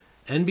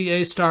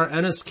NBA star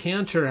Enes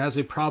Kanter has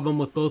a problem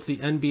with both the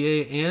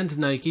NBA and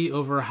Nike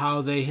over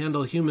how they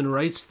handle human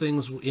rights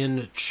things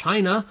in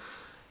China.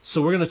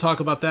 So we're going to talk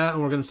about that,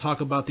 and we're going to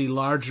talk about the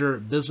larger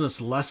business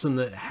lesson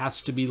that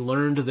has to be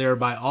learned there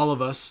by all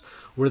of us.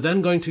 We're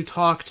then going to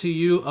talk to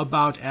you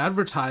about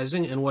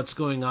advertising and what's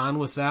going on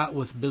with that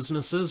with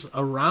businesses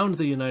around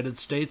the United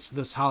States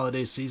this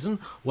holiday season.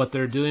 What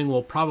they're doing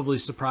will probably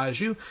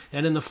surprise you.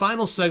 And in the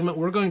final segment,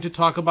 we're going to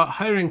talk about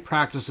hiring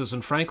practices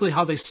and, frankly,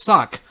 how they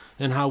suck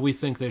and how we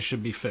think they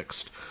should be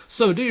fixed.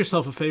 So do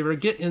yourself a favor,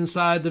 get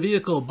inside the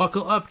vehicle,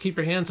 buckle up, keep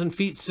your hands and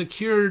feet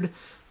secured.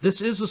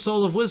 This is the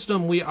Soul of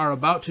Wisdom. We are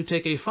about to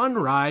take a fun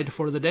ride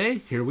for the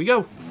day. Here we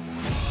go.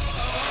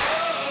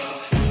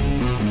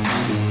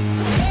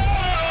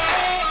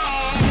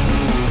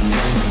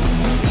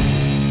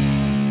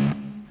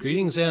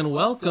 Greetings and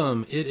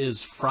welcome. It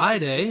is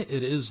Friday.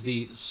 It is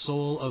the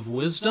Soul of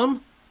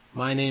Wisdom.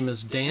 My name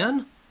is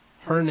Dan.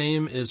 Her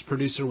name is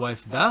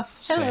Producer-Wife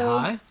Beth. Hello. Say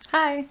hi.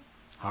 Hi.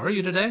 How are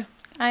you today?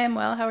 I am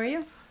well. How are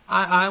you?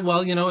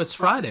 Well, you know, it's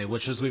Friday,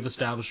 which, as we've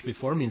established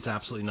before, means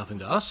absolutely nothing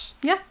to us.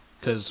 Yeah.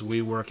 Because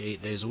we work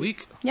 8 days a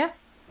week. Yeah.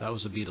 That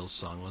was a Beatles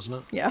song, wasn't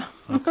it? Yeah.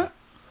 Okay.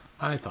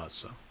 I thought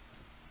so.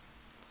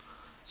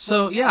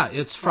 So, yeah,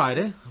 it's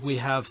Friday. We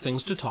have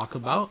things to talk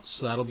about,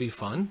 so that'll be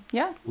fun.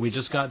 Yeah. We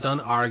just got done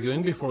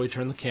arguing before we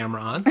turned the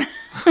camera on.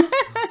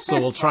 So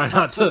we'll try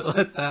not to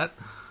let that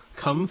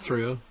come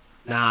through.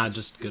 Nah,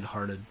 just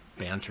good-hearted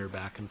banter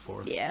back and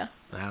forth. Yeah.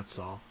 That's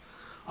all.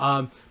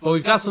 But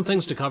we've got some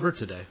things to cover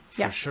today,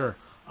 for Yeah. sure.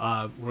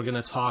 We're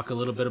going to talk a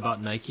little bit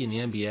about Nike and the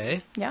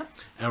NBA. Yeah.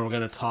 And we're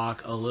going to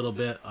talk a little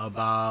bit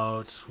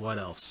about, what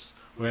else?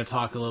 We're going to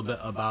talk a little bit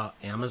about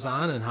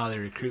Amazon and how they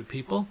recruit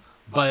people,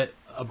 but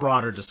a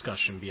broader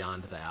discussion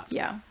beyond that.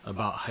 Yeah.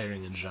 About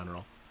hiring in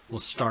general. We'll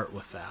start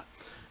with that.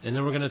 And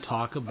then we're going to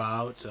talk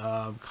about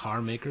car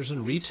makers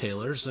and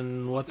retailers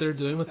and what they're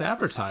doing with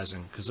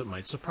advertising, because it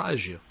might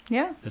surprise you.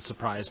 Yeah. It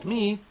surprised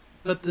me,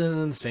 but then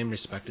in the same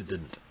respect, it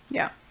didn't.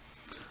 Yeah.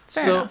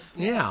 Fair enough.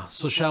 Yeah.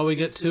 So shall we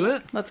get to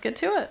it? Let's get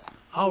to it.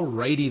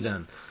 Alrighty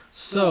then.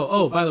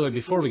 So, by the way,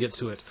 before we get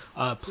to it,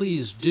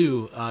 please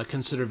do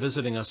consider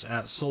visiting us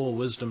at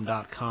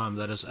soulwisdom.com.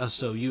 That is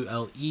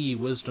SOULE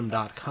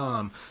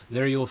wisdom.com.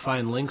 There you will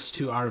find links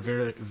to our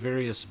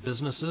various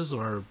businesses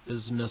or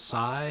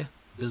bizni.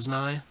 He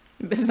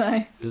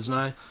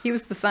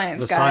was the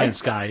science guy. The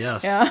science guy,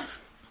 yes. Yeah.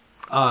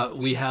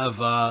 We have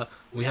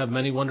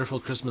many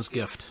wonderful Christmas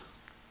gifts.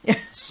 Yeah.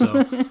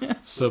 So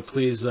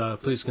please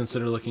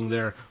consider looking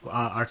there.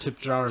 Our tip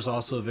jar is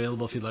also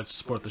available if you'd like to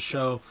support the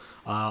show.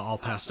 All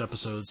past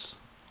episodes,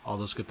 all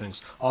those good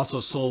things. Also,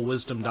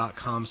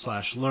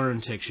 soulwisdom.com/learn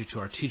takes you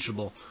to our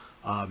Teachable,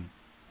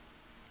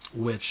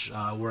 which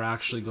we're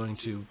actually going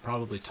to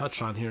probably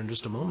touch on here in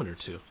just a moment or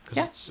two,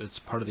 because it's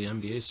part of the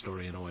NBA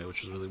story in a way,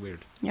 which is really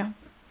weird. Yeah.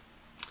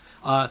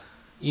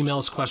 Email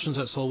us questions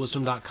at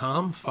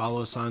soulwisdom.com.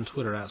 Follow us on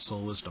Twitter at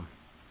soulwisdom.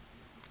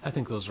 I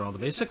think those are all the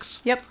basics.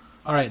 Yep.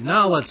 All right,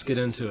 now let's get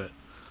into it.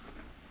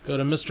 Go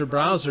to Mr.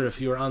 Browser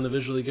if you are on the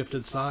visually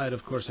gifted side.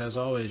 Of course, as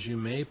always, you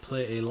may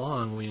play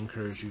along. We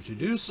encourage you to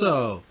do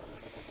so.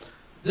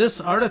 This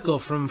article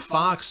from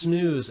Fox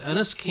News,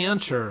 Enes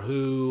Kanter,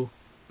 who,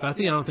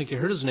 Bethy, I don't think you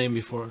heard his name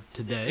before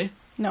today.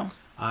 No.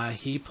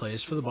 He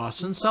plays for the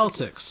Boston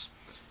Celtics.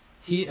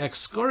 He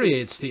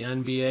excoriates the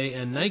NBA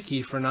and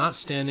Nike for not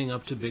standing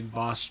up to Big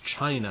Boss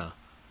China.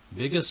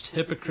 Biggest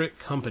hypocrite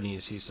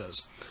companies, he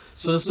says.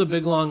 So this is a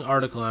big, long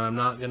article, and I'm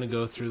not going to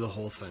go through the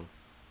whole thing.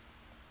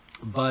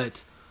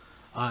 But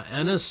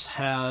Enes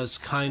has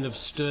kind of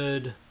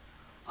stood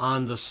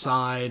on the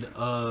side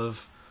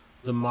of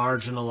the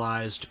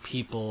marginalized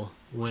people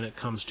when it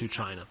comes to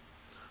China.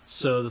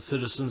 So the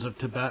citizens of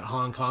Tibet,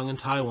 Hong Kong, and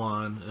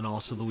Taiwan, and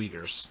also the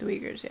Uyghurs. The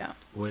Uyghurs, yeah.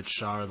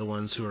 Which are the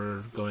ones who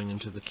are going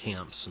into the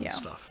camps and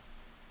stuff.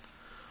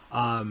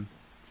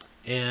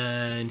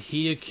 And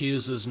he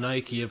accuses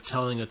Nike of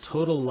telling a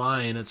total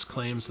lie in its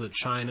claims that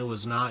China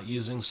was not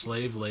using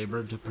slave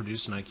labor to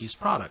produce Nike's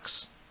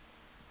products.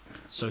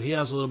 So he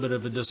has a little bit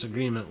of a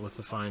disagreement with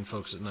the fine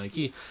folks at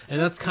Nike. And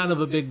that's kind of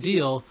a big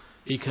deal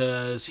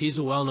because he's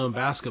a well-known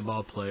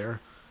basketball player,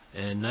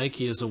 and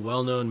Nike is a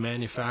well-known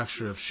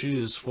manufacturer of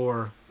shoes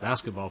for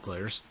basketball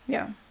players.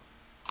 Yeah.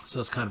 So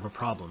that's kind of a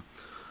problem.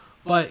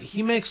 But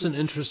he makes an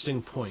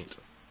interesting point,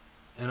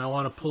 and I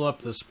want to pull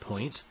up this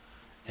point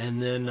and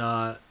then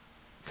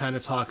kind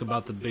of talk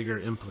about the bigger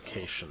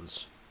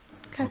implications.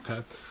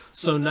 Okay.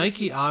 So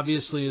Nike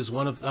obviously is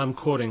one of, I'm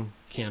quoting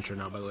Kanter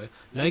now, by the way.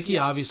 Nike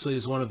obviously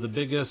is one of the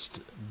biggest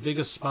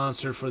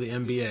sponsor for the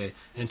NBA.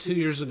 And 2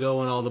 years ago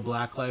when all the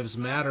Black Lives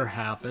Matter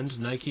happened,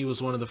 Nike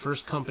was one of the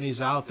first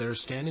companies out there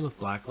standing with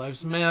Black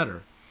Lives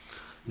Matter.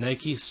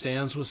 Nike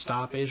stands with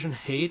Stop Asian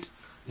Hate.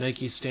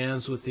 Nike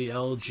stands with the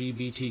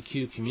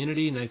LGBTQ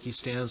community. Nike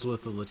stands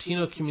with the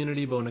Latino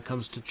community. But when it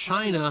comes to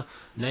China,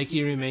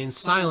 Nike remains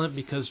silent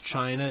because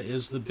China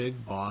is the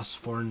big boss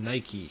for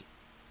Nike.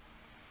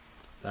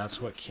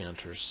 That's what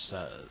Kanter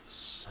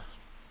says.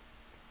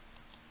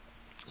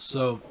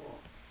 So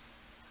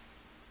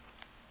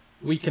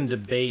we can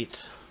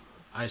debate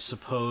I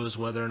suppose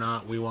whether or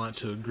not we want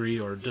to agree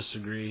or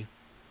disagree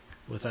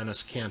with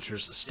Enes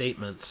Kanter's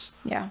statements,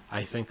 Yeah.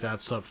 I think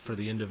that's up for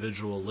the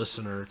individual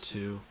listener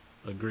to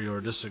agree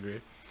or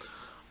disagree.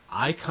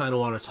 I kind of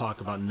want to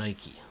talk about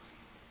Nike,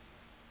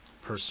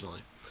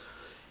 personally.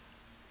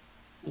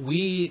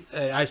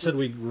 I said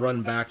we'd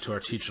run back to our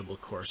Teachable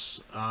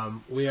course.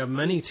 We have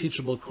many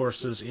Teachable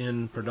courses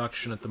in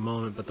production at the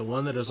moment, but the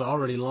one that is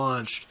already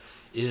launched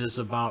is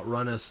about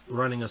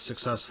running a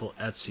successful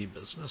Etsy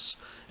business.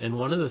 And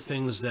one of the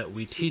things that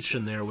we teach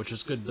in there, which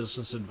is good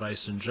business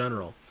advice in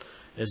general,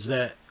 is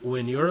that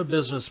when you're a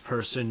business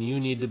person, you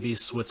need to be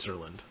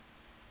Switzerland.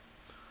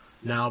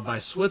 Now, by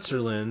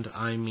Switzerland,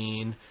 I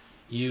mean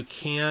you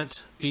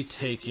can't be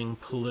taking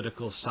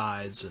political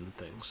sides in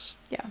things.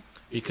 Yeah.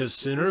 Because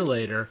sooner or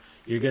later,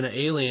 you're going to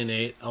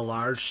alienate a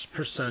large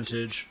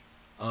percentage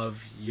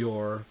of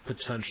your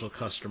potential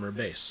customer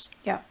base.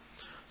 Yeah.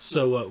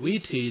 So what we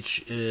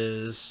teach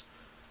is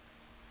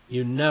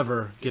you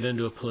never get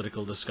into a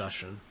political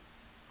discussion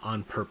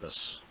on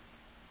purpose.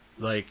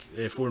 Like,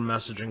 if we're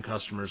messaging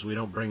customers, we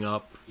don't bring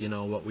up,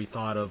 what we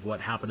thought of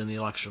what happened in the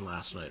election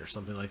last night or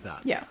something like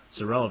that. Yeah. It's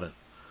irrelevant.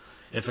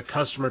 If a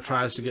customer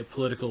tries to get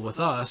political with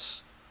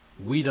us,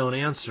 we don't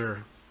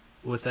answer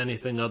with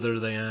anything other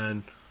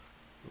than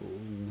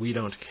we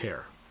don't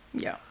care.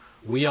 Yeah.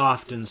 We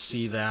often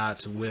see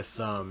that with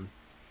a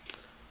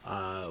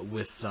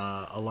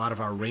lot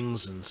of our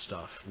rings and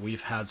stuff.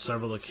 We've had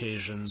several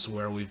occasions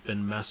where we've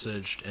been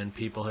messaged and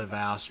people have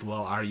asked,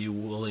 well, are you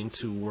willing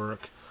to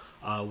work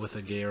with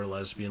a gay or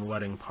lesbian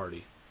wedding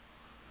party?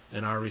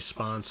 And our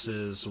response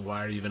is,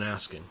 why are you even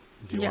asking?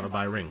 Do you want to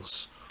buy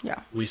rings?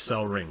 Yeah. We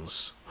sell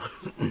rings.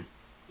 We're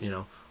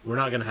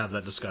not going to have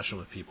that discussion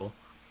with people,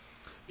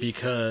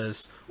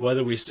 because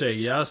whether we say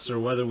yes or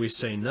whether we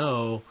say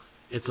no,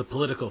 it's a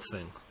political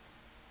thing.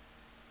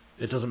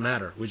 It doesn't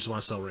matter. We just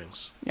want to sell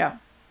rings. Yeah.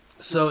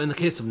 So in the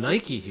case of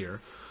Nike here,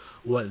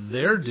 what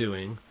they're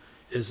doing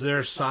is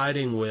they're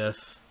siding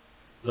with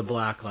the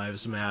Black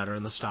Lives Matter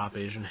and the Stop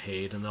Asian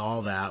Hate and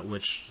all that,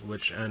 which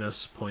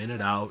Enes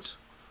pointed out,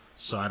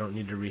 so I don't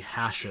need to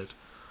rehash it.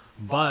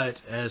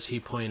 But as he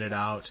pointed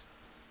out,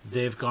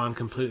 they've gone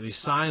completely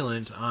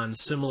silent on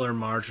similar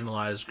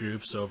marginalized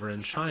groups over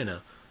in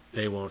China.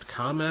 They won't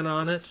comment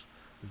on it.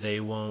 They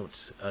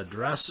won't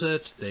address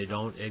it. They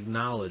don't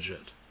acknowledge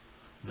it.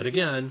 But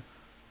again,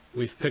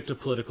 we've picked a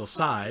political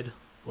side,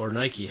 or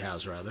Nike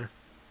has rather.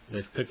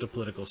 They've picked a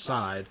political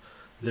side.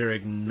 They're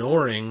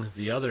ignoring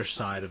the other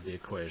side of the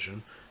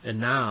equation, and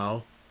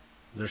now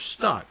they're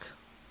stuck.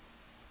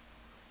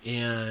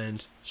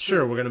 And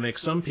sure, we're going to make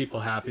some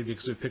people happy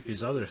because we picked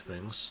these other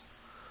things,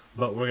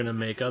 but we're going to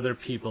make other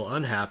people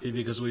unhappy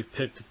because we've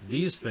picked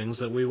these things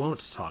that we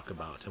won't talk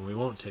about and we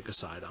won't take a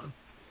side on.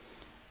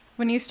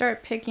 When you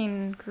start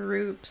picking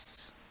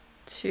groups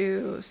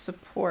to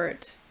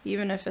support,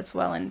 even if it's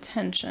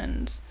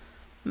well-intentioned,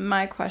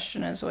 my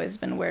question has always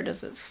been, where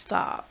does it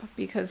stop?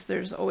 Because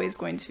there's always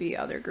going to be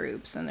other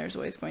groups and there's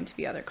always going to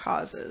be other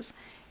causes.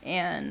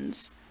 And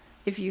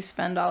if you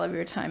spend all of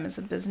your time as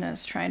a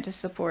business trying to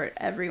support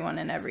everyone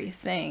and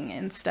everything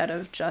instead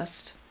of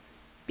just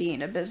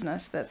being a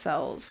business that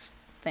sells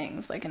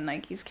things, like in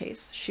Nike's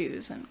case,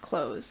 shoes and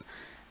clothes,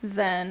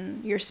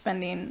 then you're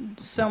spending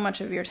so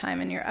much of your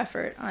time and your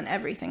effort on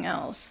everything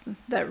else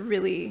that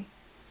really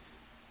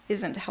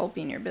isn't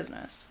helping your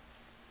business.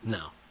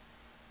 No,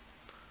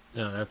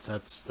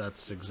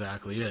 that's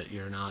exactly it.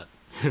 You're not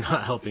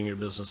helping your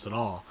business at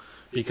all,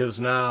 because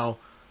now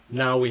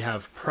we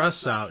have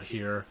press out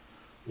here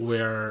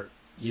where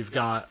you've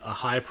got a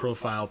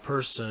high-profile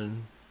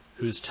person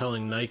who's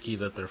telling Nike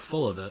that they're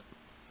full of it.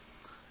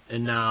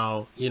 And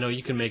now,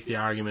 you can make the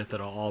argument that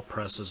all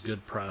press is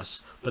good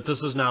press, but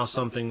this is now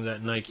something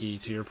that Nike,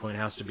 to your point,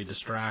 has to be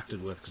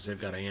distracted with because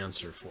they've got to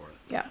answer for it.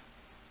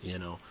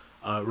 Yeah.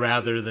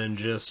 Rather than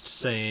just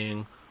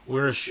saying,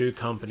 we're a shoe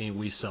company,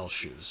 we sell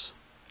shoes.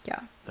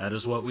 Yeah. That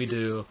is what we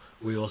do.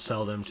 We will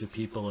sell them to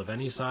people of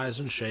any size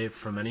and shape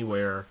from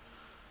anywhere,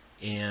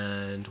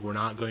 and we're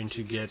not going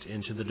to get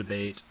into the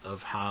debate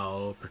of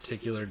how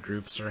particular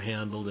groups are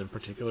handled in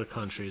particular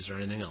countries or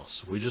anything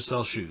else. We just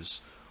sell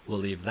shoes. We'll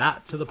leave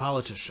that to the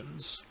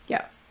politicians.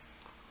 Yeah.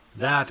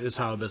 That is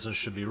how a business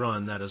should be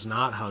run. That is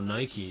not how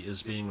Nike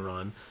is being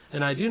run.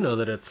 And I do know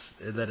that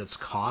it's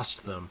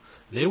cost them.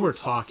 They were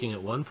talking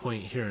at one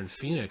point here in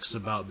Phoenix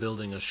about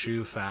building a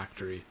shoe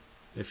factory.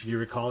 If you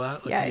recall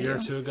that, a year or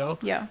two ago.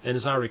 Yeah. And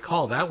as I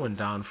recall, that went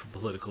down for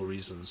political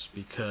reasons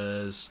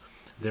because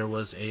there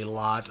was a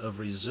lot of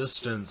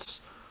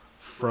resistance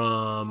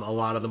from a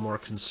lot of the more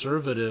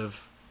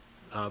conservative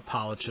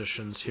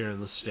politicians here in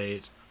the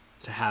state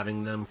to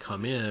having them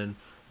come in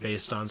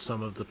based on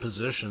some of the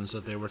positions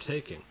that they were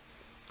taking,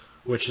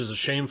 which is a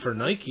shame for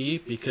Nike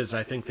because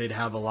I think they'd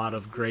have a lot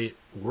of great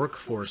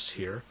workforce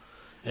here,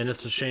 and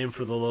it's a shame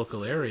for the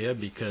local area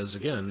because,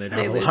 again, they'd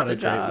have a lot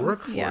of great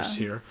workforce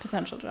here.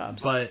 Potential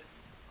jobs. But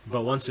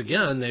once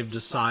again, they've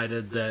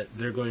decided that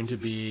they're going to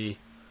be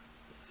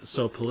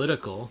so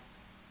political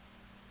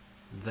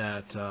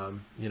that,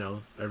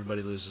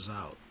 everybody loses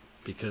out.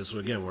 because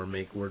again,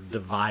 we're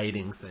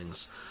dividing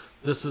things.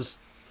 This is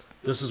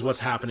what's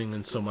happening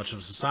in so much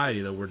of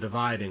society, that we're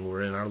dividing.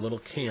 We're in our little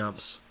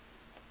camps.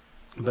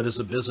 But as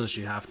a business,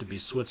 you have to be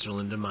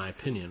Switzerland, in my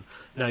opinion.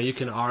 Now, you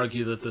can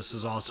argue that this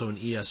is also an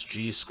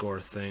ESG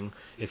score thing.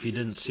 If you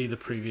didn't see the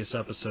previous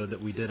episode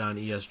that we did on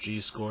ESG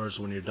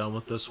scores, when you're done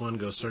with this one,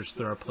 go search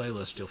through our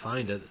playlist. You'll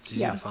find it. It's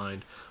easy to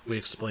find. We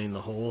explain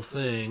the whole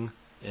thing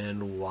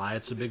and why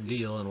it's a big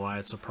deal and why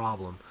it's a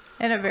problem.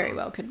 And it very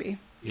well could be.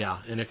 Yeah,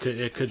 and it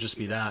could just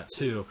be that,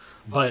 too.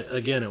 But,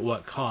 again, at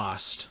what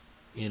cost?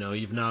 You know,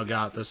 you've now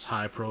got this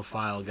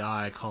high-profile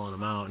guy calling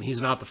him out, and he's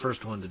not the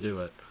first one to do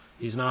it.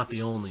 He's not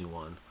the only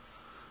one,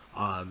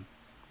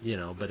 you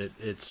know, but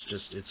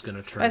it's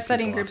going to turn. By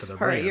setting groups apart,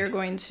 brand. You're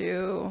going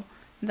to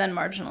then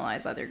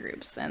marginalize other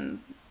groups,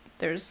 and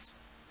there's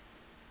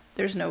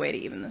no way to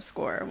even the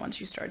score once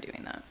you start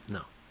doing that.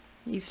 No.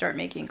 You start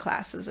making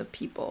classes of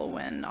people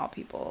when all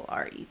people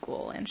are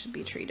equal and should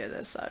be treated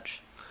as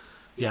such.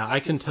 Yeah, I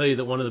can tell you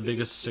that one of the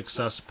biggest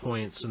success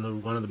points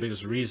and one of the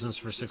biggest reasons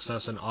for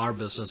success in our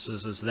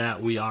businesses is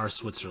that we are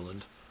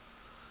Switzerland.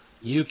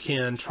 You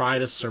can try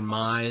to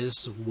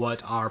surmise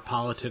what our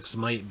politics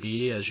might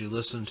be as you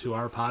listen to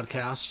our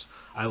podcast.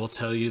 I will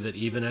tell you that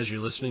even as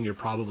you're listening, you're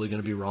probably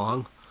going to be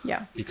wrong.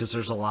 Yeah. Because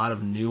there's a lot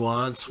of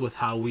nuance with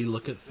how we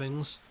look at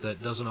things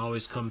that doesn't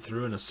always come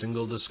through in a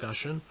single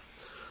discussion.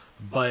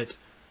 But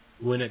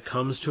when it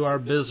comes to our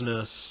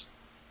business,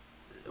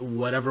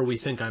 whatever we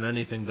think on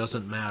anything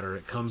doesn't matter.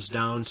 It comes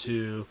down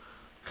to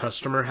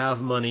customer have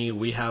money,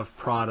 we have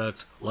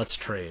product, let's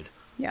trade.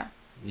 Yeah.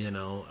 You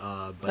know,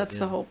 but that's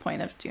the whole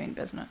point of doing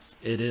business.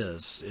 It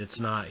is. It's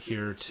not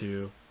here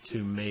to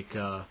make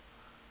a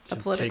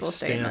political take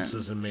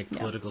stances statement. And make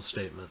political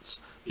statements,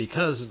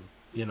 because,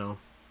 you know,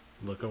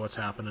 look at what's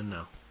happening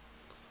now.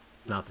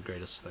 Not the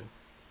greatest thing.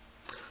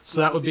 So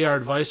that would be our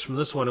advice from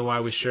this one, and why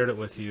we shared it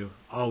with you.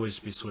 Always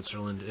be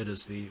Switzerland. It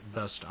is the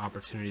best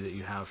opportunity that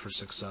you have for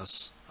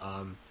success,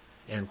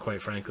 and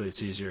quite frankly,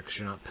 it's easier because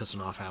you're not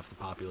pissing off half the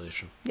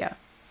population. Yeah.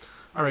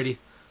 Alrighty.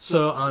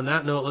 So on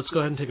that note, let's go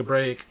ahead and take a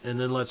break, and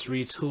then let's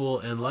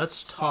retool, and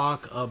let's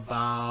talk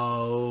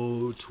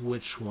about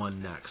which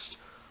one next.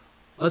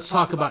 Let's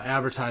talk about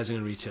advertising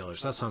and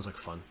retailers. That sounds like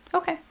fun.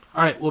 Okay.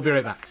 All right, we'll be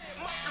right back.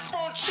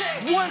 1, 2.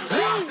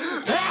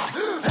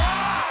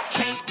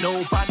 Can't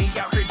nobody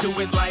out here do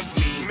it like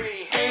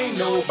me. Ain't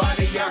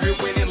nobody out here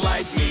winning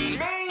like me.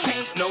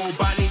 Can't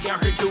nobody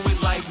out here do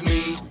it like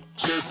me.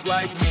 Just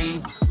like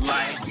me,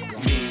 like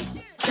me.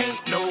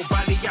 Can't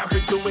nobody out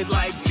here do it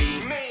like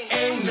me.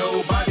 Ain't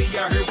nobody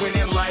out here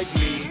winning like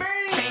me.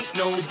 Can't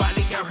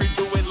nobody out here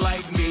do it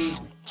like me.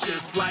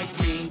 Just like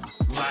me,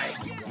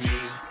 like me.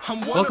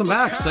 Welcome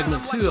back,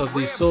 segment 2 of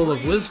the Soul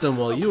of Wisdom.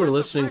 While you were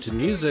listening to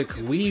music,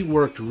 we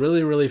worked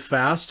really, really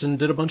fast and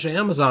did a bunch of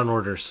Amazon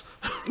orders.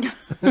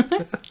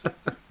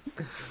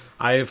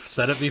 I've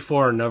said it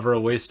before, never a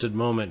wasted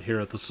moment here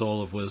at the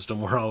Soul of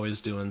Wisdom. We're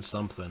always doing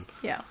something.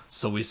 Yeah.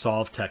 So we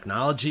solved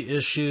technology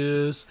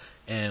issues,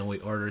 and we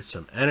ordered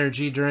some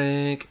energy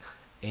drink,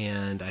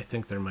 and I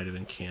think there might have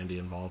been candy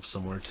involved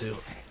somewhere too.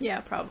 Yeah,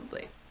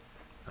 probably.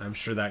 I'm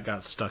sure that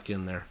got stuck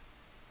in there.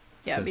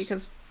 Yeah,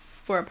 because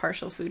we're a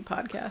partial food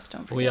podcast,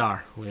 don't forget. We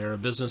are. We are a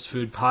business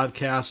food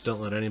podcast. Don't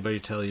let anybody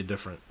tell you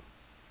different.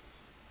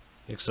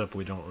 Except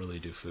we don't really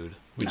do food.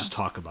 We just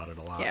talk about it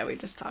a lot. Yeah, we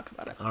just talk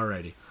about it.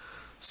 Alrighty.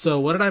 So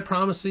what did I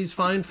promise these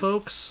fine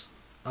folks?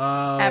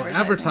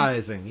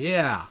 Advertising.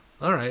 Yeah.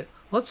 All right.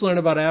 Let's learn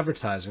about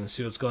advertising and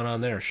see what's going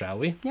on there, shall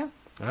we? Yeah.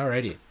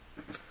 Alrighty.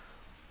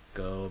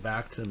 Go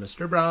back to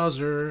Mr.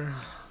 Browser.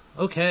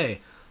 Okay.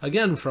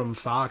 Again, from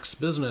Fox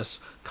Business,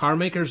 car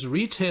makers,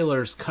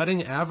 retailers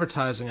cutting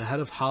advertising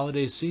ahead of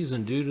holiday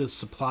season due to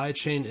supply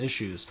chain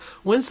issues.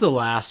 When's the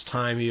last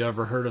time you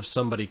ever heard of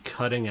somebody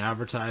cutting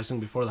advertising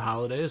before the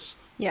holidays?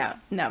 Yeah,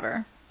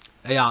 never.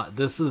 Yeah,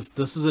 this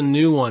is a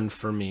new one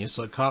for me,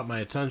 so it caught my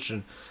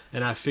attention,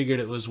 and I figured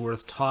it was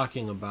worth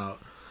talking about.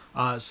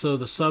 So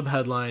the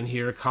subheadline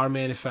here, car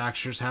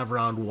manufacturers have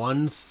around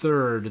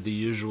 1/3 the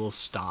usual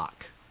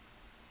stock.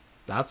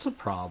 That's a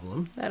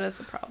problem. That is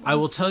a problem. I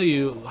will tell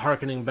you,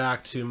 hearkening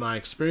back to my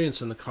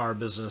experience in the car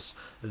business,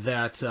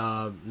 that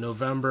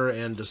November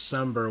and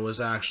December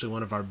was actually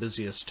one of our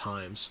busiest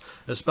times.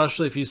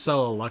 Especially if you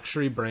sell a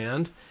luxury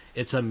brand,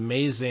 it's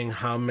amazing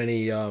how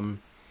many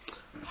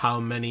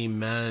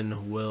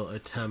men will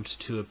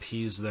attempt to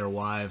appease their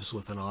wives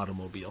with an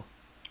automobile.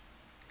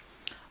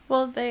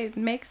 Well, they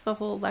make the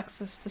whole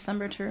Lexus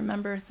December to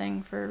Remember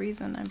thing for a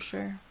reason, I'm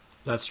sure.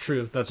 That's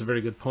true. That's a very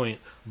good point.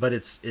 But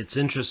it's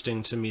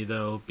interesting to me,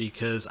 though,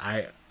 because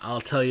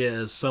I'll tell you,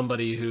 as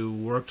somebody who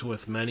worked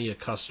with many a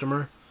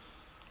customer,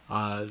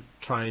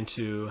 trying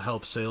to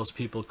help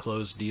salespeople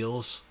close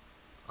deals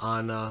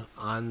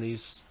on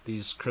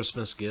these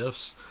Christmas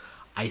gifts,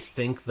 I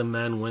think the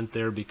men went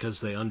there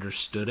because they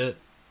understood it,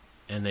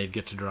 and they'd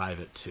get to drive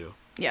it too.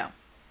 Yeah.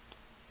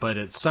 But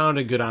it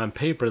sounded good on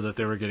paper that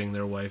they were getting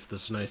their wife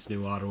this nice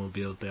new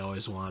automobile that they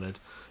always wanted.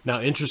 Now,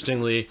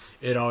 interestingly,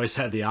 it always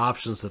had the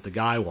options that the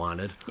guy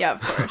wanted. Yeah,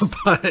 of course.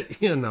 But,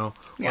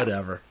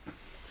 whatever.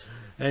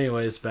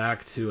 Anyways,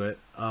 back to it.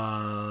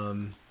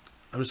 I'm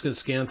just going to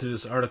scan through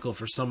this article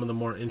for some of the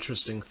more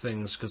interesting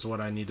things, because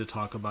what I need to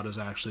talk about is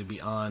actually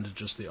beyond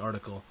just the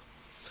article.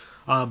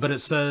 But it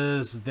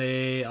says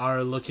they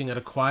are looking at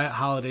a quiet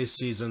holiday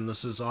season.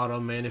 This is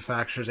auto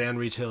manufacturers and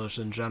retailers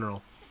in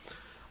general.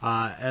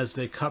 As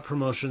they cut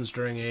promotions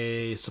during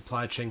a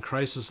supply chain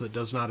crisis that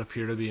does not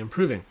appear to be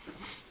improving.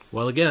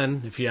 Well,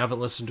 again, if you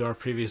haven't listened to our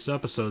previous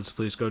episodes,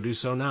 please go do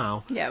so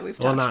now. Yeah, we've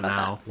talked Well, not about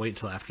now. that. Wait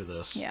till after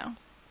this. Yeah.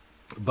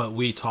 But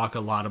we talk a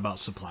lot about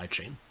supply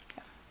chain.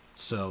 Yeah.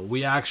 So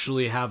we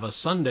actually have a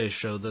Sunday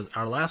show,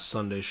 our last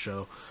Sunday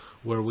show,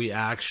 where we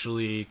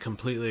actually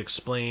completely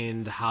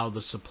explained how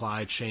the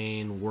supply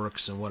chain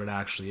works and what it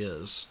actually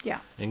is. Yeah.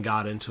 And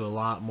got into a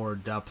lot more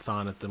depth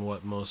on it than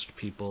what most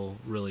people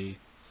really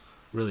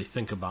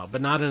think about,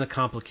 but not in a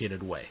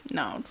complicated way.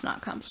 No, it's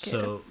not complicated.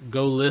 So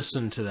go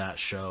listen to that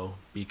show,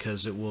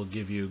 because it will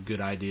give you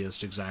good ideas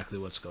to exactly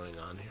what's going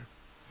on here.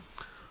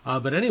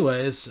 But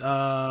anyways,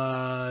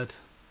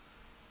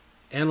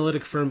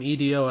 analytic firm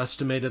EDO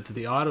estimated that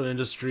the auto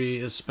industry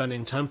is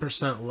spending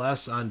 10%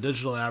 less on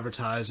digital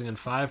advertising and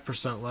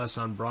 5% less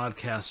on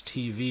broadcast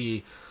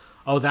TV.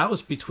 Oh, that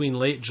was between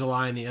late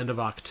July and the end of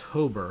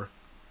October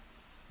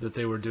that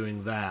they were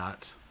doing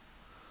that.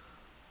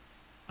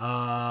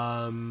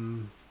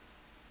 And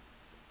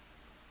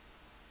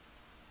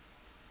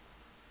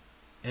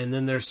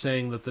then they're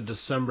saying that the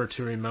December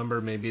to remember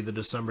may be the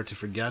December to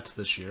forget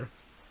this year.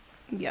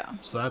 Yeah.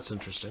 So that's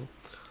interesting.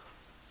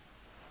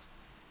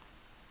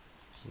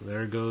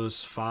 There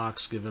goes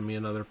Fox giving me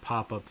another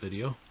pop-up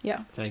video.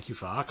 Yeah. Thank you,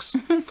 Fox.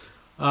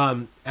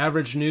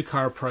 Average new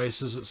car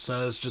prices, it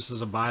says, just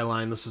as a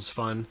byline, this is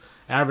fun.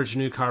 Average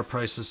new car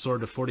prices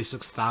soared to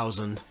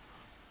 $46,000.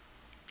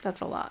 That's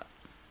a lot.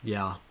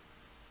 Yeah.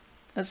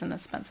 That's an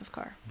expensive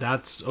car.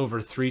 That's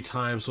over 3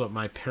 times what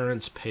my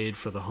parents paid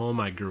for the home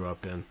I grew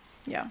up in.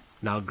 Yeah.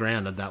 Now,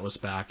 granted, that was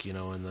back, in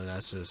the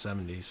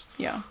 70s.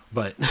 Yeah.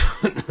 But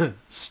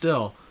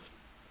still.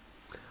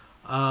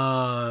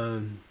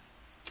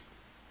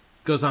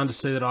 Goes on to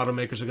say that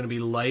automakers are going to be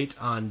light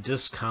on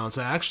discounts.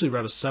 I actually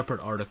read a separate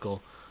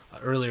article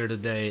earlier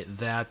today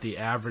that the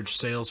average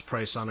sales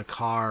price on a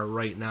car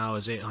right now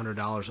is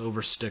 $800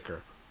 over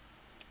sticker.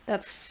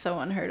 That's so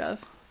unheard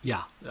of.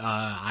 Yeah.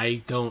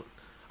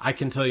 I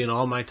can tell you in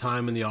all my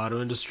time in the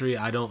auto industry,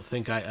 I don't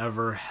think I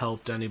ever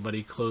helped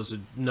anybody close a...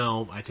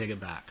 No, I take it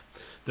back.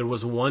 There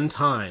was one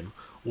time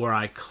where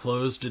I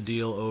closed a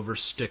deal over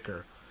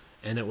sticker,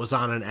 and it was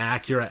on an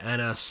Acura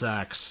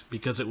NSX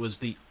because it was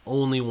the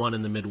only one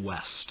in the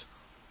Midwest.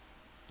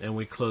 And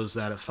we closed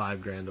that at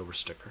 $5,000 over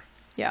sticker.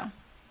 Yeah.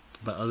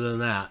 But other than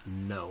that,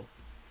 no.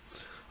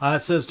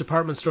 It says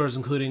department stores,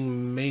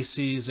 including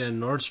Macy's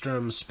and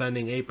Nordstrom,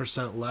 spending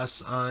 8%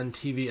 less on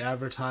TV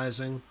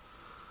advertising.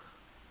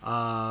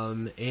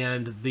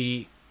 And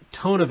the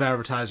tone of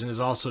advertising has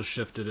also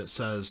shifted. It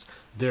says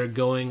they're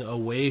going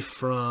away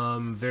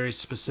from very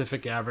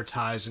specific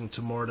advertising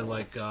to more to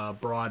like a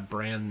broad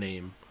brand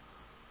name.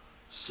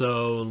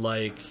 So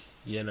like,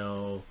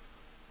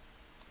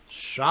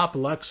 shop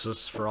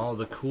Lexus for all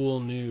the cool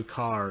new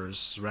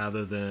cars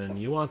rather than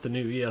you want the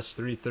new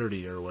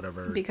ES330 or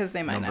whatever. Because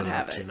they might not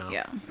have it.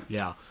 Yeah.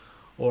 Yeah.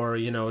 Or,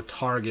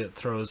 Target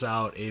throws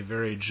out a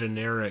very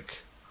generic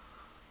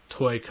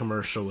toy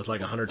commercial with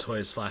like 100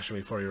 toys flashing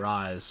before your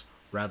eyes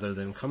rather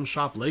than come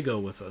shop Lego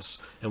with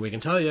us. And we can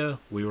tell you,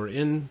 we were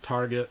in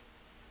Target.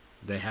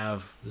 They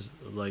have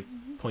like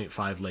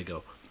 0.5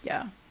 Lego.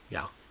 Yeah.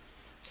 Yeah.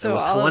 So it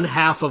was one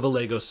half of a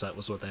Lego set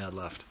was what they had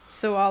left.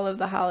 So all of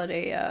the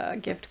holiday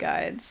gift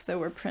guides that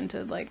were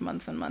printed like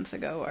months and months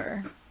ago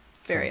are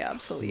very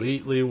obsolete.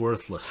 Completely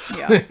worthless.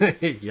 Yeah.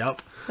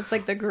 Yep. It's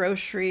like the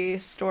grocery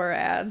store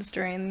ads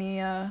during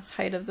the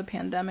height of the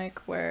pandemic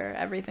where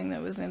everything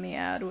that was in the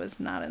ad was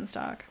not in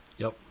stock.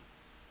 Yep.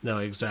 No,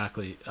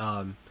 exactly.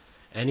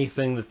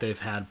 Anything that they've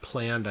had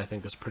planned, I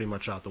think, is pretty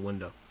much out the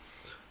window.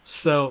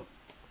 So,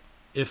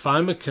 if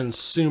I'm a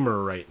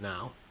consumer right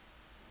now,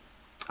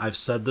 I've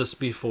said this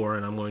before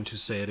and I'm going to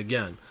say it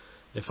again.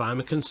 If I'm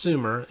a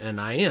consumer, and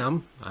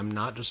I'm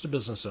not just a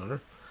business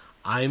owner,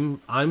 I'm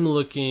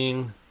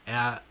looking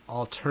at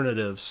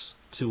alternatives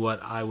to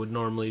what I would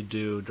normally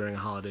do during a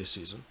holiday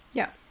season.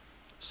 Yeah.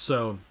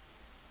 So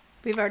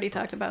we've already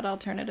talked about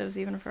alternatives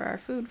even for our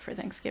food for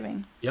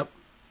Thanksgiving. Yep.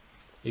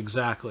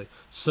 Exactly.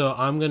 So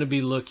I'm going to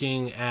be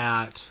looking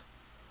at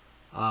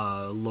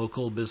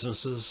local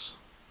businesses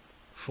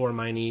for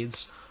my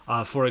needs.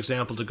 For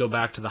example, to go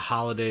back to the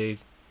holiday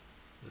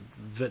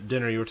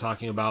dinner you were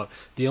talking about,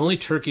 the only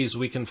turkeys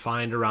we can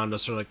find around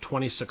us are like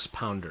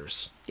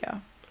 26-pounders. Yeah.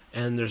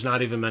 And there's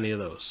not even many of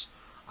those.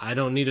 I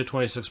don't need a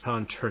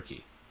 26-pound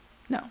turkey.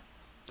 No.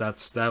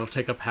 That'll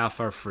take up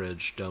half our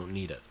fridge. Don't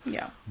need it.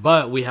 Yeah.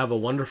 But we have a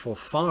wonderful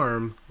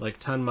farm like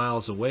 10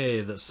 miles away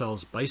that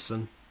sells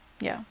bison.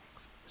 Yeah.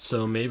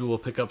 So maybe we'll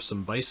pick up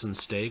some bison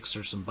steaks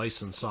or some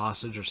bison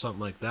sausage or something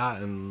like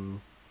that,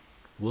 and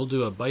we'll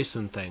do a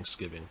bison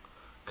Thanksgiving.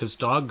 Because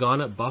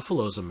doggone it,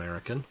 buffalo's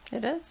American.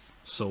 It is.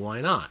 So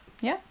why not?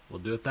 Yeah. We'll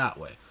do it that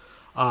way.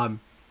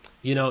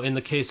 You know, in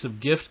the case of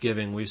gift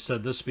giving, we've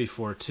said this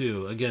before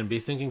too. Again, be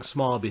thinking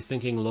small, be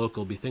thinking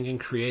local, be thinking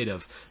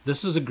creative.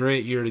 This is a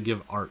great year to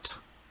give art.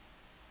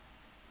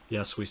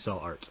 Yes, we sell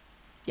art.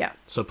 Yeah.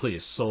 So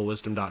please,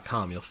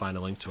 soulwisdom.com, you'll find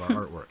a link to our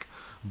artwork.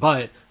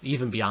 But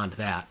even beyond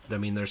that, I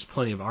mean, there's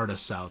plenty of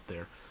artists out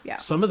there. Yeah.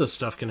 Some of the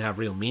stuff can have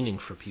real meaning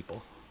for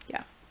people.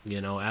 Yeah.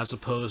 You know, as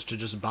opposed to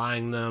just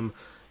buying them,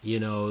 you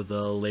know,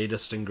 the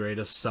latest and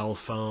greatest cell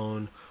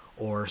phone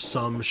or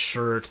some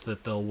shirt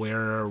that they'll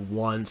wear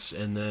once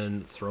and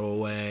then throw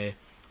away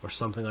or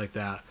something like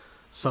that.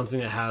 Something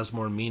that has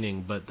more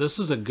meaning. But this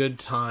is a good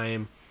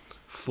time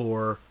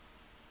for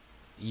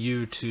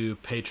you to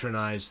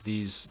patronize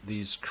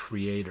these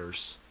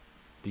creators,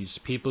 these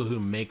people who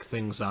make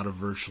things out of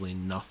virtually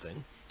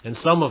nothing. And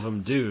some of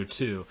them do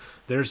too.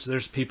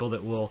 There's people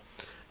that will,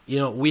 you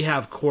know, we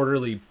have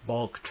quarterly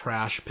bulk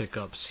trash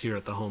pickups here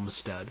at the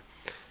homestead,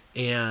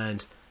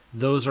 and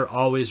those are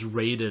always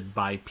rated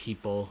by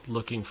people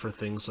looking for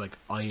things like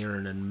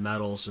iron and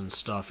metals and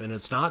stuff. And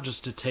it's not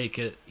just to take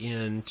it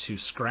in to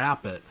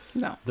scrap it.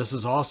 No. This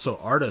is also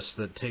artists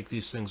that take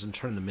these things and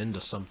turn them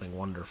into something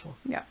wonderful.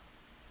 Yeah.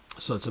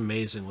 So it's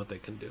amazing what they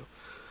can do.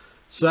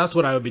 So that's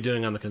what I would be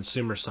doing on the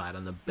consumer side.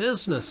 On the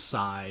business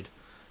side,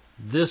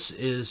 this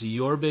is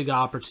your big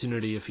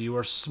opportunity if you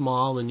are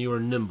small and you are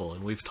nimble.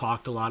 And we've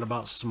talked a lot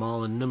about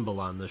small and nimble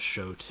on this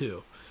show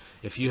too.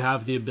 If you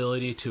have the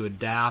ability to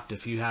adapt,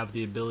 if you have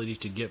the ability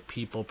to get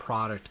people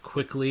product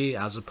quickly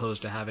as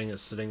opposed to having it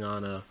sitting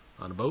on a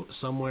boat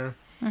somewhere,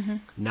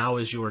 now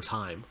is your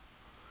time.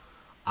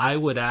 I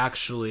would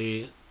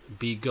actually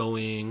be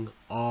going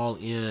all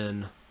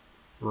in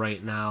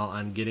right now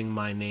on getting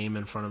my name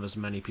in front of as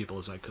many people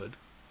as I could.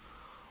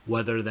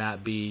 Whether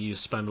that be you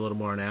spend a little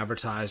more on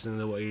advertising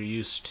than what you're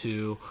used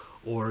to,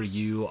 or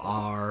you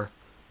are,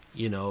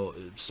 you know,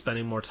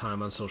 spending more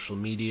time on social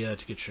media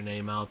to get your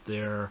name out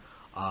there,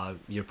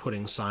 you're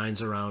putting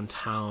signs around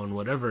town,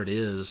 whatever it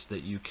is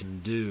that you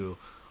can do,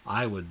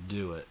 I would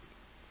do it.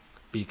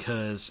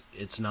 Because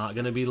it's not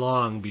going to be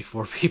long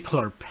before people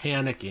are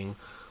panicking,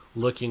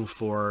 looking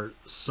for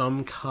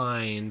some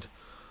kind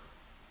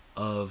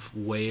of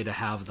way to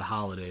have the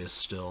holidays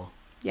still.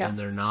 Yeah. And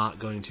they're not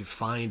going to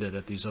find it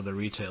at these other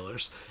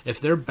retailers. If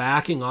they're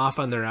backing off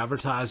on their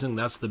advertising,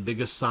 that's the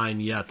biggest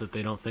sign yet that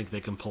they don't think they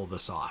can pull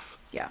this off.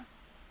 Yeah.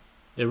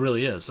 It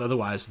really is.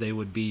 Otherwise, they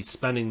would be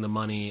spending the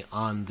money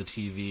on the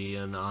TV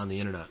and on the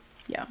internet.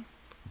 Yeah.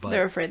 But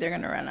They're afraid they're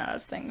going to run out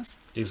of things.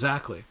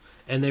 exactly.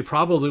 And they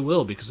probably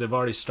will because they've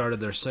already started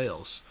their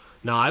sales.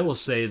 Now, I will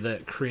say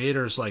that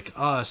creators like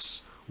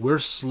us, we're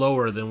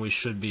slower than we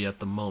should be at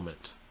the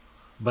moment.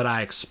 But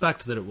I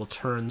expect that it will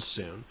turn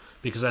soon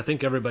because I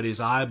think everybody's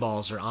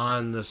eyeballs are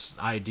on this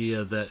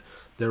idea that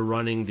they're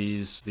running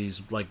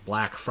these like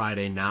Black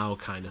Friday now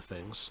kind of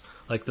things.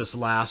 Like this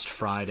last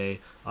Friday,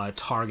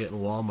 Target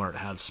and Walmart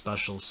had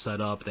specials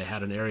set up. They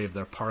had an area of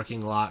their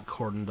parking lot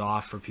cordoned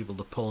off for people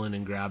to pull in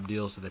and grab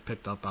deals that they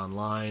picked up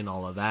online,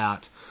 all of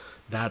that.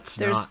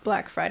 There's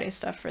Black Friday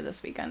stuff for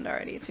this weekend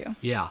already too.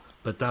 Yeah,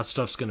 but that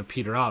stuff's going to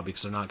peter out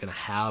because they're not going to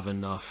have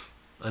enough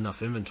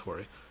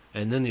inventory.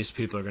 And then these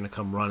people are going to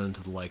come running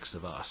to the likes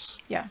of us.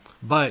 Yeah.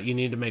 But you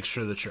need to make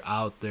sure that you're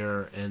out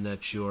there and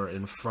that you're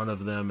in front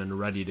of them and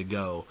ready to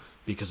go.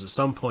 Because at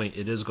some point,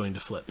 it is going to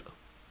flip.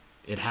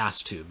 It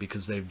has to.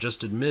 Because they've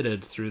just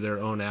admitted through their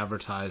own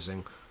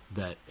advertising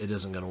that it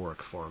isn't going to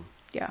work for them.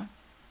 Yeah.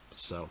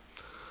 So,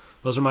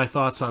 those are my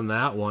thoughts on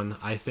that one.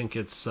 I think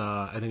it's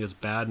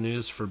bad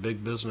news for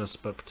big business,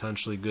 but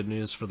potentially good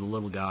news for the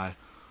little guy.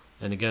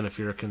 And again, if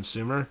you're a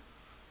consumer,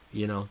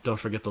 you know, don't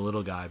forget the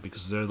little guy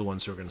because they're the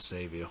ones who are going to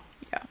save you.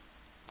 Yeah.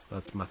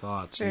 That's my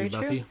thoughts. Very you,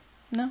 Bethy? true.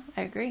 No,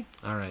 I agree.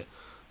 All right.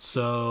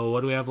 So what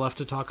do we have left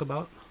to talk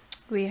about?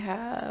 We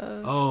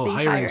have the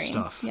hiring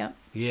stuff. Yep.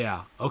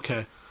 Yeah.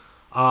 Okay.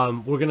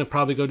 We're going to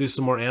probably go do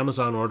some more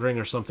Amazon ordering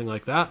or something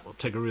like that. We'll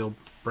take a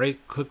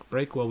quick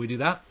break while we do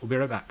that. We'll be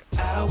right back.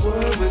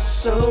 Our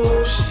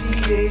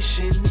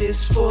association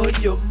is for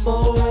your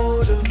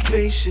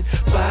motivation.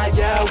 By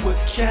our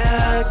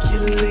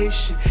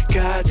calculation,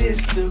 God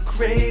is the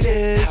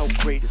greatest.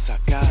 How great is our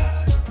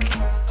God?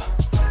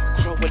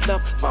 Growing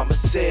up, mama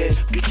said,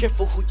 be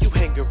careful who you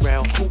hang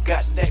around. Who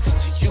got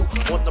next to you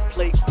on the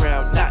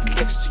playground? Not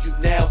next to you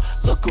now.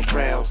 Look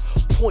around.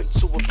 Point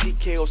to a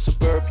PK or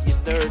suburban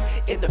nerd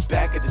in the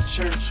back of the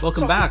church.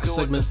 Welcome back to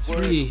segment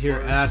 3 here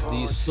at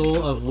the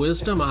Soul of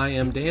Wisdom. I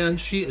am Dan.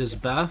 She is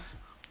Beth.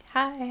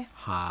 Hi.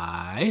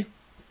 Hi.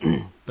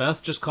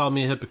 Beth just called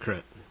me a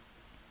hypocrite.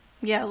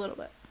 Yeah, a little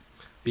bit.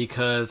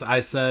 Because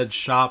I said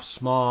shop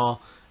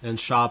small and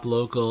shop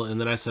local,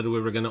 and then I said we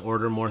were going to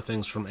order more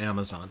things from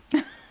Amazon.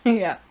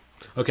 Yeah.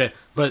 Okay,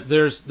 but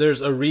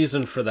there's a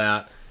reason for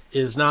that.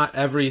 Is not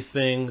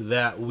everything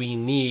that we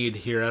need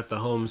here at the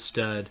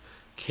homestead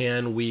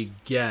can we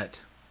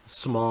get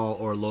small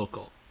or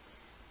local.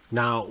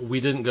 Now, we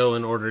didn't go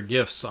and order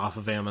gifts off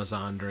of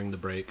Amazon during the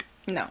break.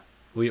 No.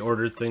 We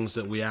ordered things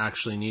that we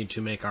actually need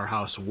to make our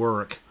house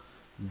work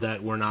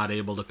that we're not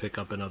able to pick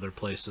up in other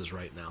places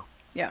right now.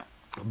 Yeah.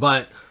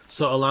 But,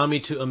 so allow me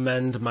to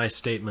amend my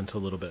statement a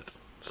little bit.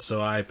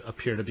 so I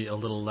appear to be a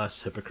little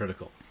less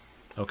hypocritical.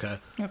 Okay?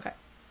 Okay.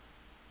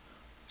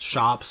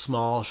 Shop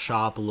small,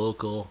 shop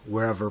local,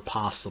 wherever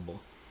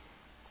possible.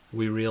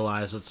 We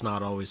realize it's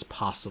not always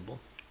possible.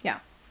 Yeah.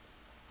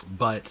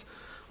 But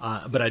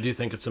I do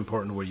think it's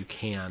important where you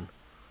can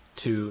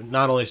to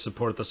not only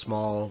support the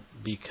small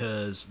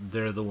because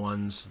they're the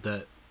ones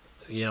that,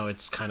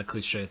 it's kind of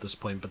cliche at this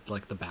point, but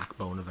like the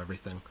backbone of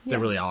everything. Yeah.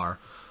 They really are.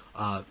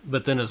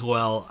 But then as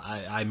well,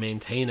 I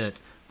maintain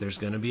it. There's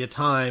going to be a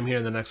time here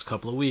in the next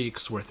couple of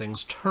weeks where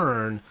things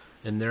turn,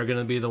 and they're going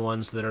to be the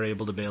ones that are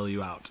able to bail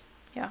you out.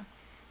 Yeah.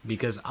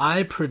 Because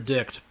I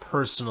predict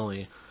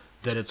personally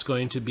that it's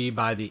going to be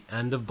by the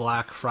end of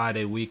Black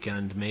Friday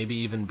weekend, maybe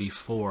even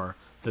before,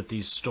 that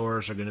these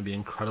stores are going to be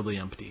incredibly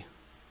empty.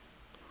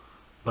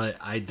 But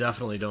I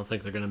definitely don't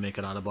think they're going to make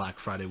it on a Black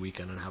Friday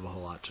weekend and have a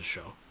whole lot to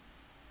show.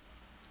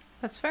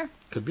 That's fair.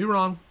 Could be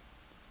wrong.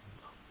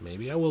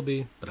 Maybe I will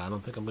be, but I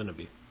don't think I'm going to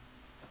be.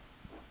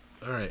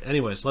 All right,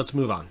 anyways, let's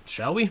move on,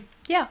 shall we?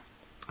 Yeah.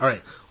 All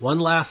right, one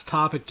last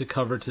topic to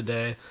cover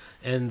today,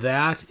 and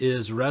that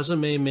is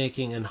resume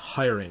making and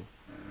hiring.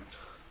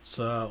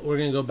 So we're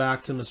going to go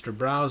back to Mr.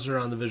 Browser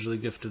on the visually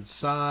gifted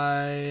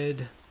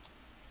side.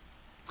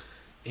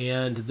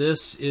 And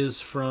this is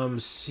from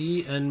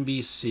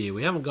CNBC.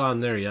 We haven't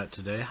gone there yet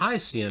today. Hi,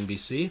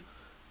 CNBC.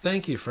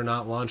 Thank you for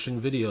not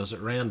launching videos at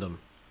random.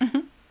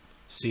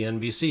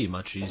 CNBC,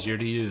 much easier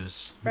to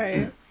use.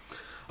 Right.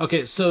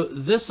 Okay, so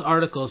this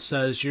article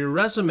says your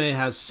resume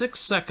has 6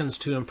 seconds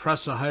to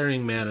impress a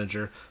hiring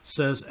manager,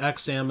 says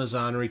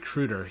ex-Amazon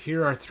recruiter.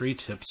 Here are 3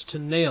 tips to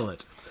nail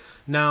it.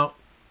 Now,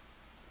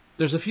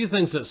 there's a few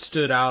things that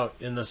stood out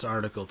in this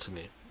article to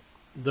me.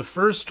 The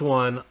first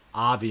one,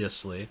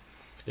 obviously,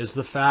 is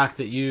the fact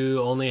that you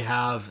only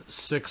have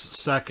 6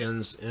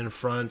 seconds in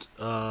front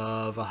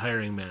of a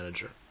hiring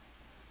manager.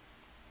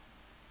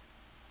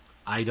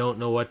 I don't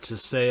know what to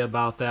say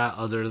about that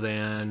other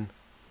than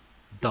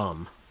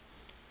dumb.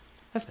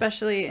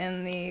 Especially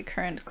in the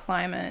current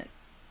climate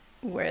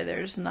where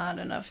there's not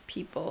enough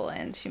people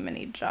and too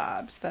many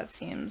jobs. That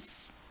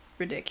seems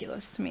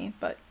ridiculous to me,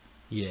 but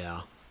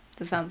Yeah.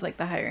 it sounds like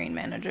the hiring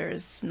manager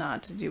is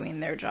not doing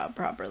their job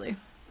properly.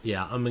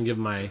 Yeah, I'm going to give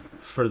my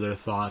further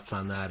thoughts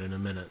on that in a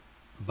minute.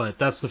 But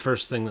that's the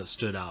first thing that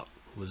stood out,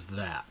 was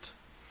that.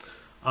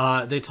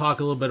 They talk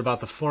a little bit about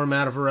the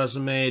format of a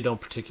resume,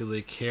 don't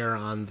particularly care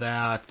on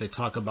that. They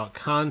talk about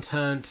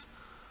content,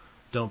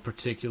 don't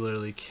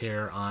particularly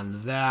care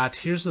on that.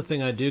 Here's the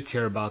thing I do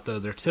care about, though.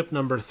 Their tip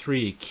number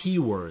 3,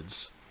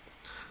 keywords.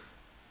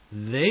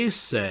 They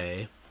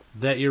say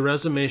that your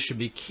resume should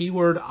be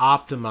keyword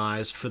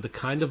optimized for the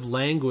kind of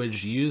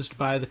language used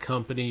by the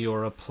company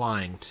you're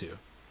applying to.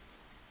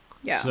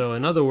 Yeah. So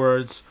in other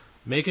words,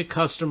 make a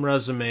custom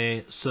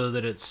resume so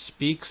that it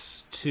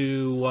speaks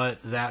to what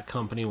that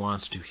company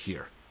wants to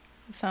hear.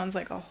 It sounds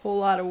like a whole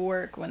lot of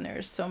work when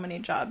there's so many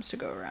jobs to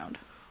go around.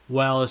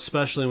 Well,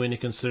 especially when you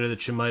consider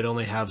that you might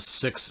only have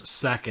 6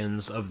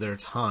 seconds of their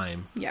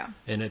time. Yeah.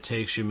 And it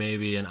takes you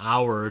maybe an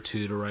hour or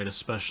 2 to write a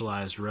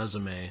specialized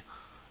resume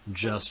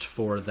just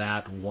for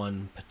that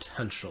one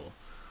potential.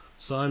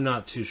 So I'm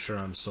not too sure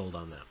I'm sold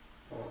on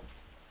that.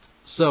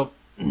 So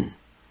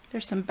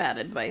There's some bad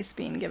advice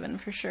being given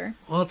for sure.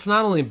 well, it's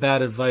not only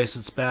bad advice,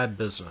 it's bad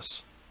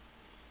business.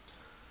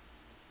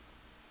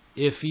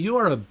 If you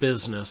are a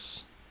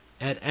business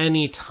at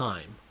any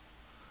time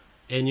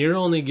and you're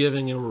only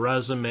giving a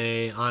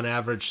resume on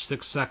average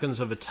 6 seconds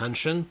of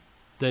attention,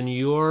 then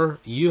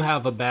you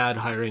have a bad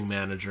hiring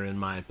manager, in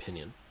my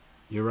opinion.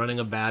 You're running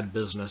a bad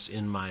business,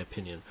 in my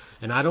opinion.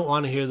 And I don't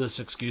want to hear this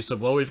excuse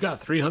of, well, we've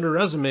got 300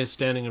 resumes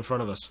standing in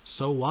front of us.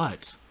 So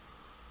what?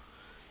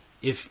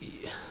 If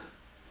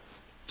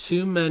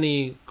too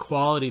many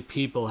quality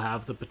people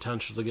have the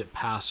potential to get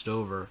passed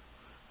over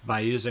by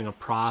using a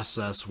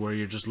process where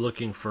you're just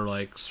looking for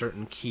like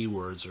certain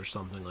keywords or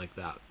something like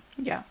that.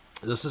 Yeah.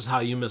 This is how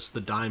you miss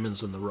the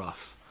diamonds in the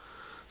rough.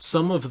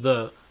 Some of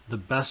the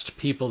best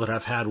people that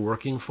I've had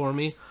working for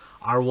me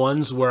are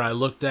ones where I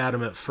looked at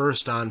them at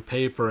first on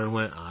paper and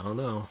went, I don't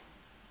know,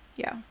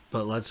 Yeah.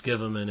 but let's give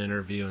them an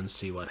interview and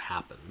see what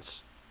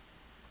happens.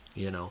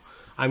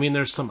 I mean,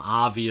 there's some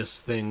obvious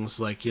things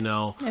like,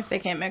 If they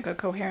can't make a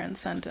coherent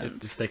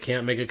sentence. if they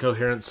can't make a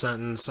coherent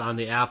sentence on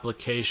the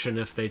application,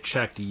 if they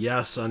checked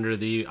yes under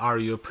the, are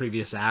you a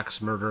previous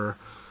axe murderer,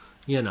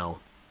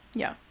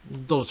 Yeah.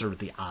 those are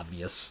the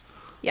obvious.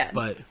 Yeah.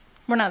 But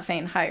we're not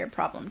saying hire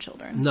problem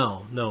children.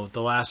 no,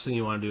 the last thing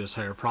you want to do is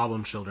hire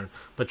problem children.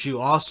 But you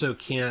also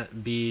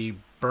can't be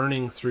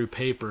burning through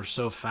paper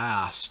so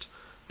fast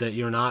that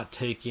you're not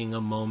taking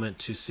a moment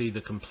to see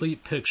the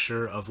complete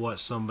picture of what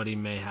somebody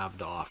may have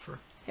to offer.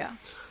 Yeah.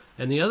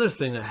 And the other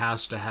thing that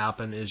has to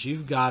happen is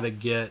you've got to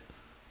get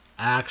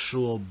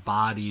actual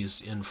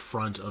bodies in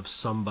front of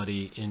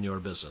somebody in your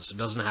business. It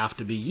doesn't have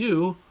to be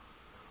you,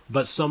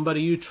 but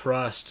somebody you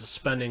trust,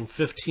 spending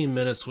 15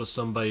 minutes with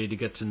somebody to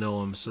get to know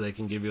them so they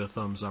can give you a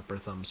thumbs up or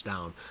thumbs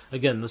down.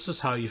 Again, this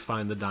is how you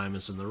find the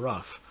diamonds in the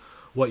rough.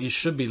 What you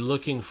should be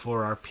looking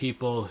for are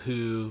people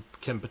who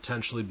can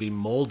potentially be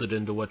molded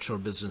into what your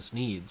business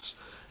needs.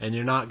 And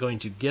you're not going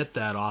to get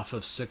that off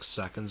of 6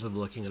 seconds of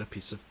looking at a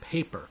piece of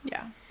paper.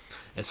 Yeah.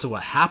 And so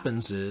what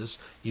happens is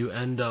you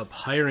end up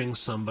hiring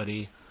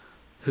somebody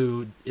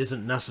who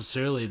isn't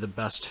necessarily the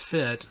best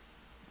fit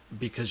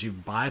because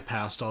you've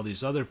bypassed all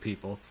these other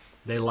people.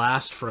 They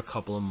last for a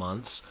couple of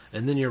months,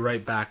 and then you're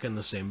right back in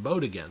the same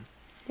boat again.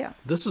 Yeah.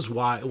 This is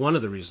why, one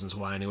of the reasons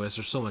why anyways,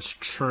 there's so much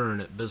churn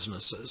at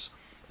businesses,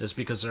 is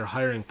because their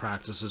hiring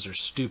practices are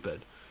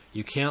stupid.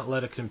 You can't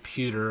let a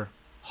computer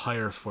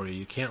hire for you.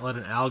 You can't let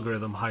an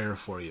algorithm hire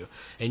for you.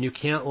 And you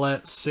can't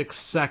let 6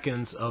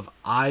 seconds of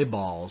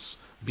eyeballs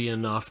be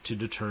enough to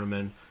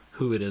determine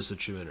who it is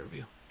that you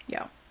interview.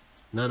 Yeah.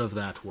 None of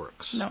that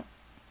works. No.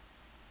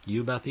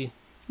 You, Bethy?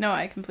 No,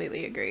 I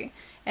completely agree.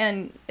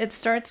 And it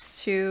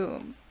starts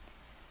to,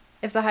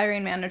 if the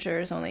hiring manager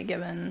is only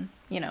given,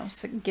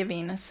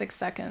 giving 6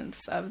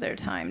 seconds of their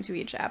time to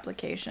each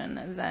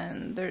application,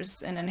 then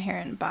there's an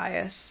inherent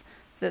bias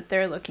that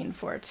they're looking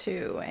for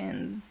too.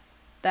 And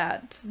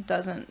that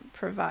doesn't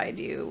provide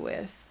you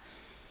with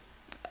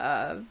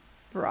a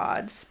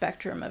broad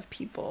spectrum of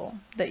people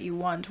that you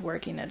want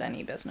working at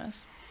any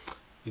business.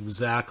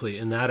 Exactly.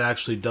 And that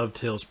actually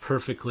dovetails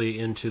perfectly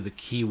into the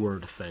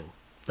keyword thing.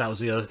 That was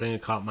the other thing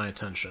that caught my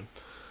attention.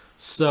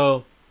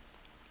 So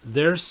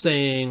they're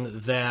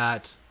saying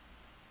that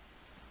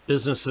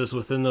businesses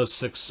within those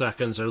 6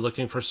 seconds are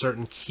looking for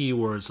certain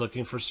keywords,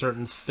 looking for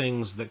certain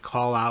things that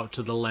call out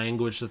to the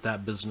language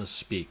that business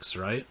speaks,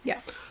 right?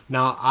 Yeah.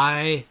 Now,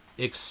 I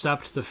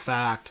accept the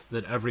fact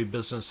that every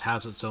business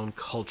has its own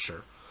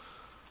culture.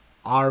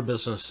 Our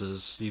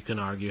businesses, you can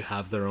argue,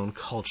 have their own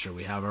culture.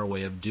 We have our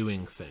way of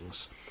doing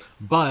things.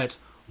 But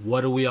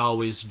what do we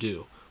always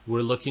do?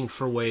 We're looking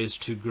for ways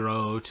to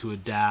grow, to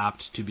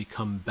adapt, to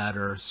become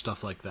better,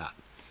 stuff like that.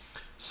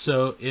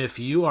 So if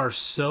you are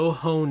so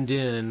honed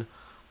in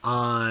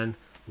on,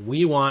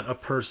 we want a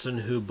person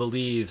who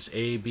believes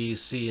A, B,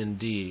 C, and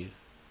D,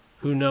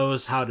 who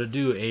knows how to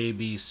do A,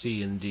 B,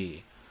 C, and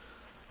D,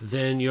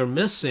 then you're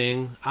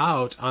missing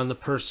out on the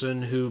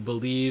person who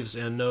believes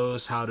and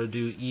knows how to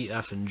do E,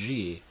 F, and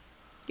G.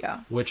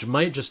 Yeah. Which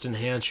might just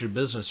enhance your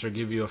business or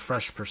give you a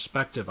fresh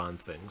perspective on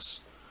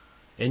things.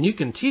 And you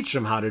can teach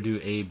them how to do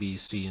A, B,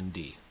 C, and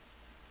D.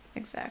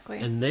 Exactly.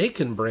 And they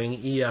can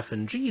bring E, F,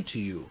 and G to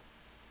you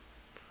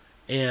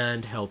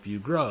and help you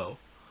grow.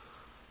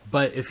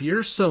 But if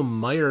you're so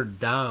mired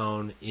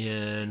down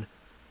in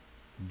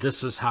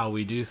this is how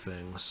we do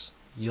things,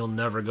 you'll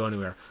never go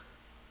anywhere.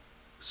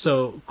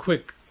 So,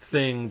 quick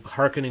thing,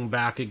 hearkening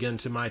back again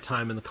to my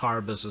time in the car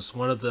business,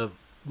 one of the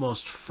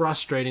most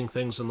frustrating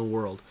things in the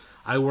world.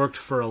 I worked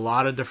for a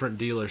lot of different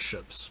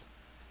dealerships,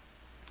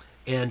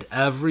 and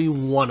every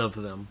one of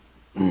them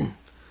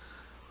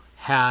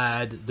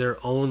had their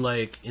own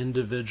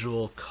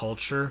individual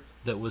culture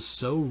that was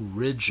so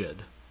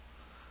rigid.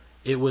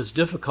 It was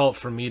difficult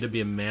for me to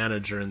be a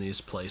manager in these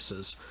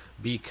places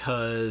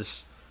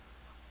because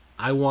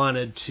I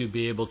wanted to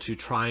be able to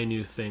try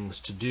new things,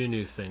 to do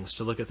new things,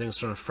 to look at things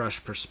from a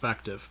fresh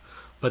perspective.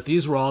 But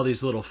these were all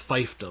these little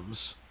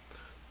fiefdoms.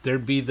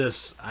 There'd be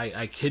this,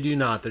 I kid you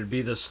not, there'd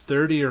be this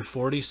 30 or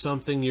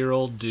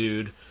 40-something-year-old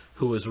dude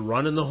who was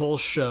running the whole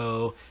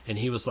show, and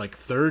he was like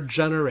third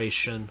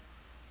generation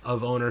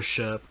of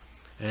ownership,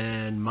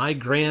 and my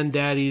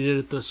granddaddy did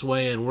it this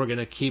way, and we're going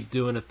to keep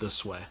doing it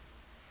this way.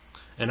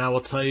 And I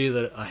will tell you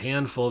that a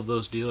handful of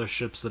those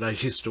dealerships that I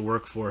used to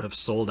work for have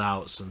sold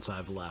out since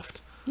I've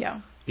left.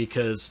 Yeah.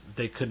 Because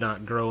they could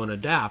not grow and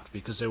adapt,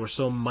 because they were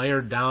so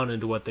mired down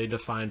into what they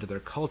defined their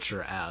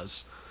culture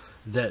as,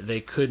 that they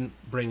couldn't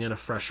bring in a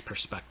fresh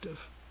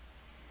perspective.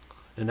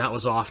 And that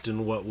was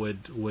often what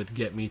would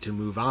get me to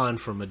move on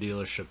from a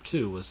dealership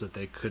too, was that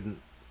they couldn't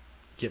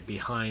get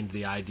behind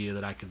the idea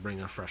that I could bring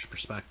a fresh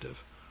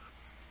perspective.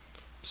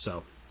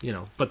 So,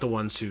 but the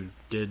ones who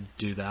did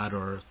do that,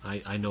 or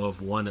I know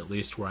of one at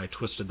least where I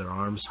twisted their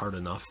arms hard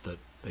enough that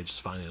they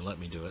just finally let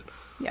me do it.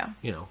 Yeah.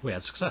 We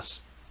had success.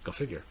 Go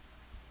figure.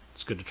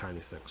 It's good to try new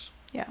things.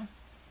 Yeah.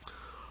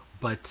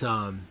 But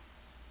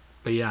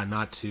yeah,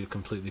 not to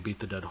completely beat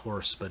the dead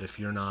horse, but if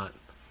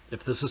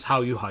this is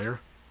how you hire,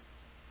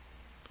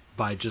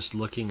 by just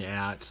looking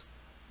at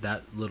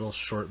that little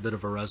short bit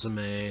of a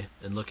resume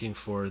and looking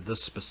for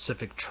this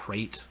specific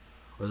trait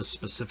or this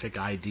specific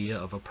idea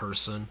of a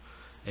person,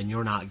 and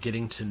you're not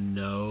getting to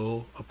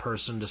know a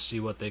person to see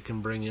what they can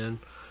bring in,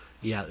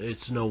 yeah,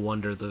 it's no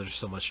wonder that there's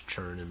so much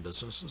churn in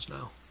businesses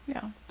now.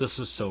 Yeah. This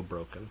is so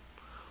broken.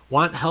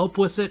 Want help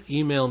with it?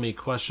 Email me,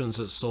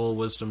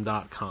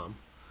 questions@soulwisdom.com.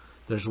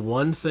 There's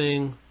one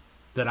thing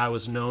that I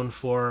was known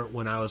for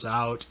when I was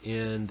out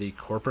in the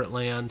corporate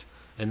land,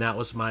 and that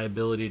was my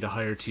ability to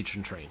hire, teach,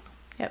 and train.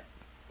 Yep.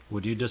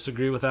 Would you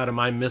disagree with that? Am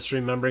I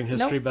misremembering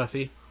history, Nope.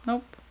 Bethy?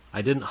 Nope.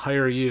 I didn't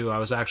hire you. I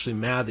was actually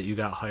mad that you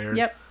got hired.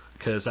 Yep.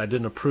 Because I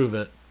didn't approve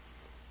it,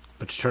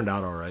 but you turned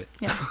out all right.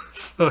 Yeah.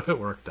 So it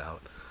worked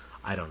out.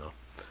 I don't know.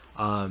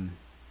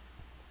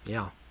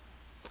 Yeah.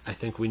 I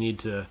think we need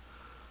to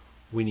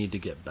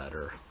get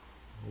better.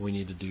 We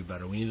need to do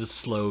better. We need to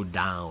slow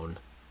down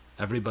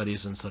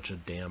Everybody's in such a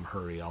damn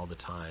hurry all the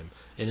time,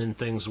 and in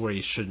things where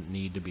you shouldn't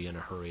need to be in a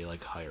hurry,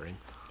 like hiring.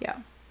 Yeah.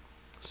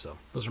 So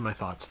those are my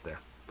thoughts there.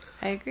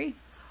 I agree.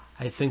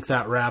 I think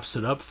that wraps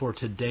it up for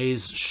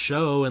today's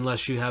show,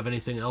 unless you have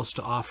anything else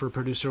to offer,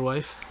 Producer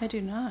Wife. I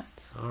do not.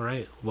 All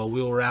right. Well,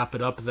 we'll wrap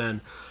it up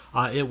then.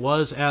 It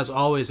was, as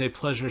always, a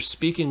pleasure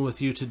speaking with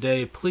you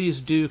today. Please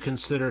do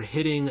consider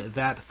hitting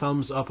that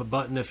thumbs up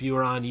button if you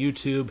are on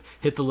YouTube.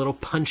 Hit the little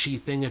punchy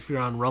thing if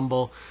you're on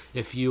Rumble.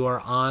 If you are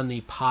on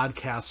the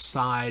podcast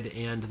side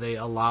and they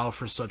allow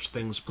for such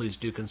things, please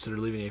do consider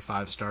leaving a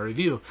 5-star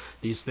review.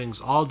 These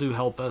things all do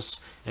help us,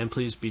 and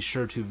please be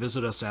sure to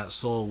visit us at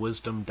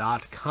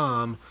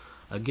soulwisdom.com.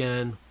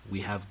 Again,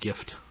 we have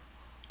gift.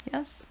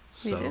 Yes,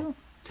 we do.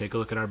 Take a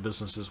look at our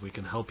businesses. We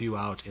can help you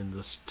out in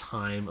this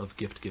time of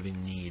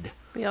gift-giving need.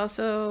 We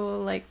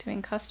also like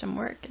doing custom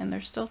work, and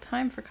there's still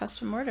time for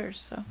custom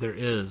orders. So there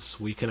is.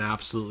 We can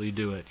absolutely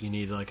do it. You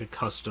need like a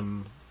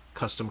custom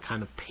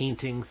kind of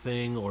painting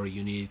thing, or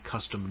you need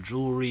custom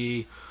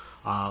jewelry,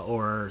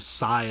 or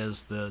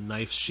sayas, the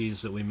knife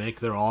sheaths that we make.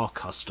 They're all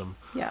custom.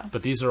 Yeah.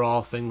 But these are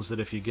all things that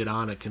if you get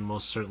on it can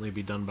most certainly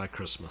be done by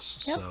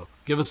Christmas. Yep. So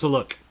give us a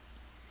look.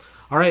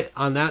 All right,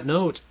 on that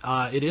note,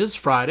 it is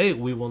Friday.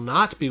 We will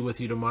not be with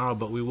you tomorrow,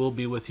 but we will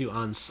be with you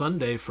on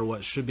Sunday for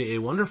what should be a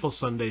wonderful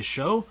Sunday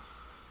show.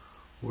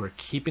 We're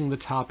keeping the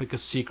topic a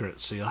secret,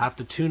 so you'll have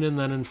to tune in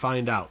then and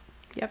find out.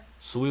 Yep.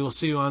 So we will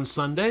see you on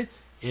Sunday.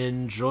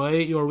 Enjoy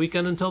your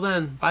weekend until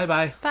then.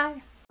 Bye-bye.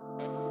 Bye.